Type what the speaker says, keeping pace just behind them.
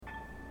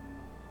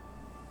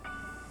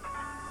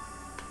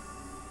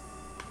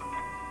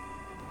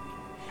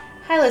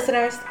Hi,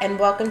 listeners, and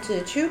welcome to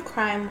the True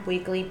Crime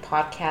Weekly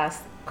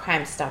Podcast,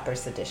 Crime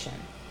Stoppers Edition.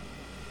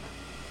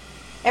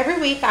 Every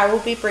week, I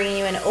will be bringing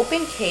you an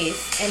open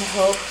case in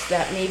hopes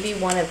that maybe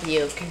one of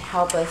you can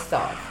help us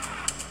solve.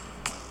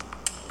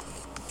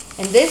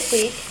 And this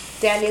week,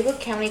 San Diego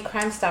County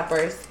Crime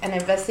Stoppers and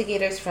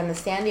investigators from the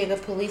San Diego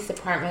Police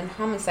Department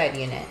Homicide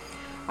Unit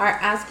are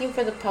asking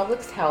for the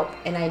public's help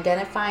in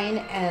identifying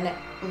and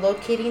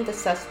locating the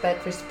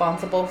suspect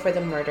responsible for the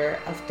murder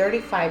of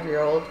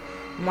 35-year-old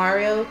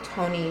Mario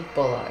Tony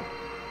Bullard.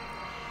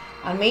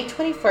 On May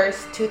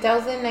 21st,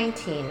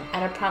 2019,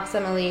 at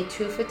approximately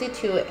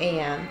 2:52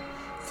 a.m.,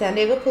 San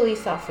Diego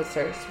police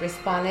officers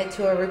responded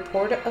to a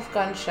report of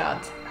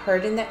gunshots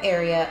heard in the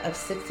area of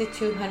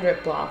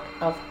 6200 block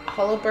of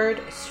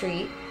Holabird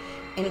Street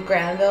in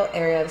Granville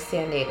area of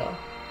San Diego.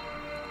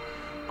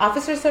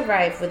 Officers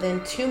arrived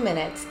within 2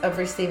 minutes of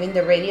receiving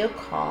the radio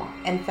call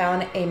and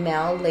found a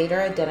male later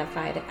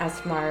identified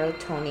as Mario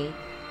Tony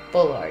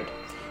Bullard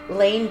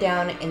laying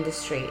down in the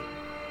street.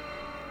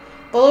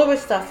 Bullard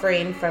was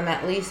suffering from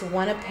at least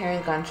one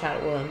apparent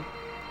gunshot wound.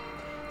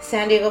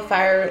 San Diego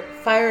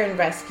Fire and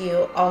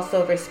Rescue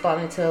also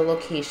responded to the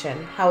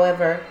location.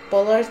 However,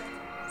 Bullard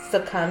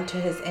succumbed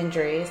to his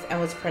injuries and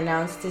was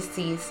pronounced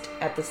deceased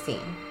at the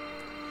scene.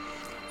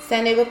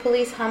 San Diego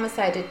Police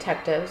homicide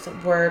detectives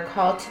were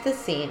called to the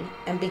scene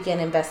and began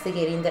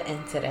investigating the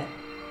incident.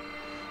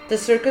 The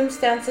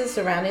circumstances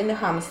surrounding the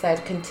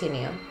homicide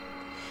continue.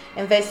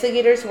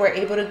 Investigators were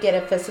able to get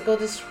a physical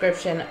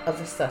description of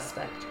the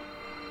suspect.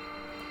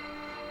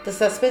 The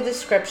suspect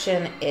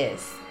description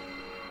is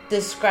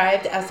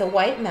described as a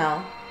white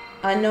male,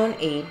 unknown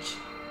age,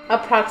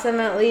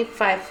 approximately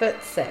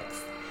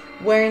 5'6",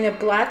 wearing a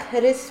black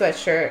hooded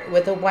sweatshirt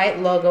with a white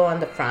logo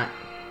on the front,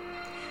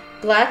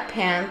 black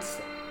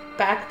pants,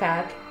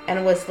 backpack,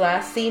 and was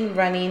last seen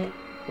running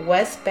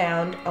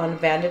westbound on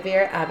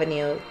Vanderveer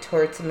Avenue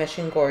towards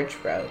Mission Gorge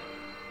Road.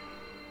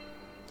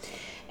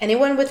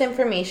 Anyone with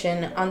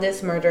information on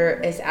this murder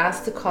is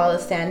asked to call the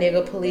San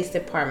Diego Police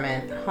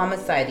Department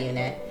Homicide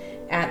Unit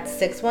at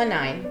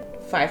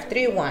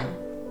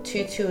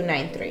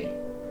 619-531-2293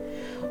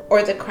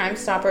 or the Crime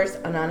Stoppers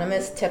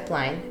Anonymous tip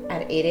line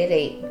at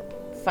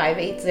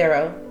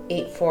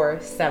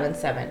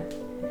 888-580-8477.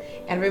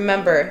 And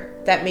remember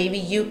that maybe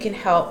you can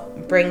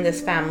help bring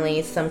this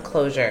family some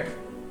closure.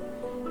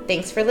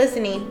 Thanks for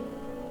listening.